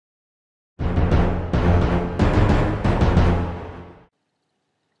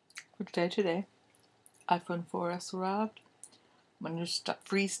Today, iPhone 4S arrived. My new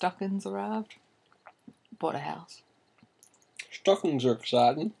free stockings arrived. Bought a house. Stockings are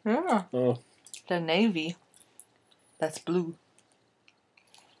exciting. Yeah. Oh. They're navy. That's blue.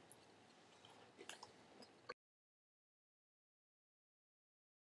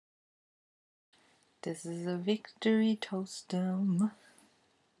 This is a victory toastum.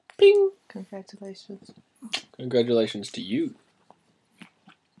 Bing! Congratulations. Congratulations to you.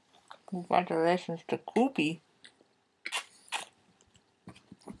 Congratulations to Koopy.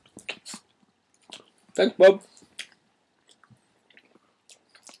 Thanks, Bob.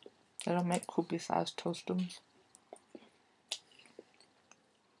 They don't make Koopy-sized toastums.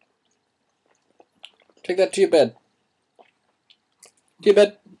 Take that to your bed. To your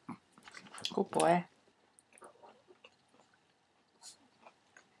bed. Good boy.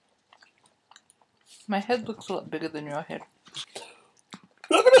 My head looks a lot bigger than your head.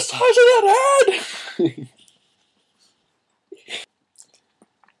 Look at the size of that head!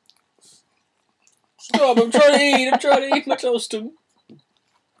 Stop, I'm trying to eat. I'm trying to eat my toastum.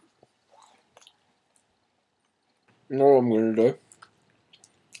 You know what I'm going to do?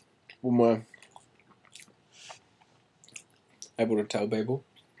 With my able to tell people.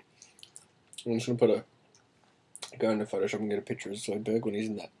 I'm just going to go into Photoshop and get a picture of Zoidberg when he's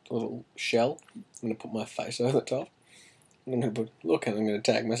in that little shell. I'm going to put my face over the top. I'm going to look, and I'm going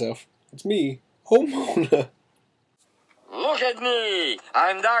to tag myself. It's me, homeowner. Look at me!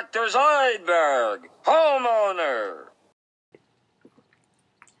 I'm Dr. Zoidberg, homeowner!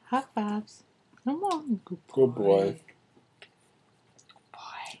 High fives. Come on, good boy. Good boy. Good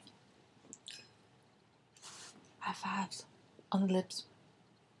boy. High fives. On the lips.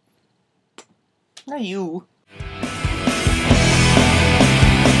 Not you.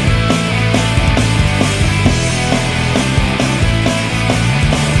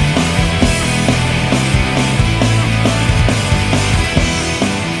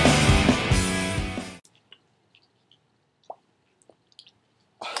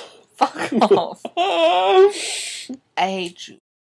 Fuck off. I hate you.